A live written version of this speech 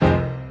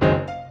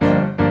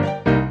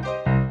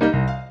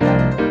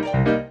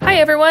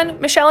everyone,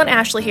 Michelle and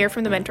Ashley here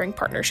from the Mentoring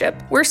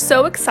Partnership. We're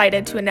so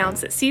excited to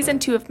announce that Season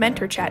 2 of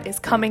MentorChat is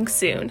coming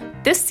soon.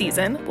 This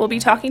season, we'll be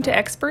talking to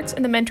experts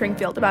in the mentoring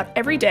field about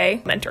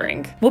everyday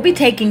mentoring. We'll be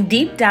taking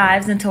deep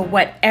dives into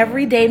what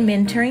everyday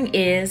mentoring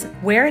is,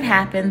 where it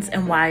happens,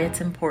 and why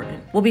it's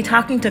important. We'll be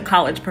talking to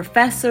college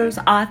professors,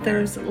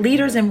 authors,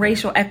 leaders in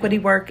racial equity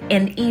work,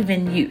 and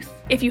even youth.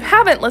 If you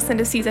haven't listened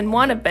to Season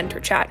 1 of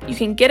MentorChat, you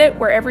can get it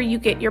wherever you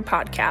get your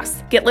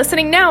podcasts. Get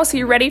listening now so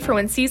you're ready for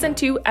when Season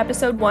 2,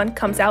 Episode 1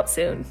 comes out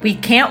soon. We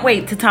can't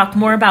wait to talk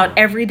more about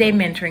everyday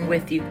mentoring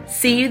with you.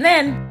 See you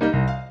then.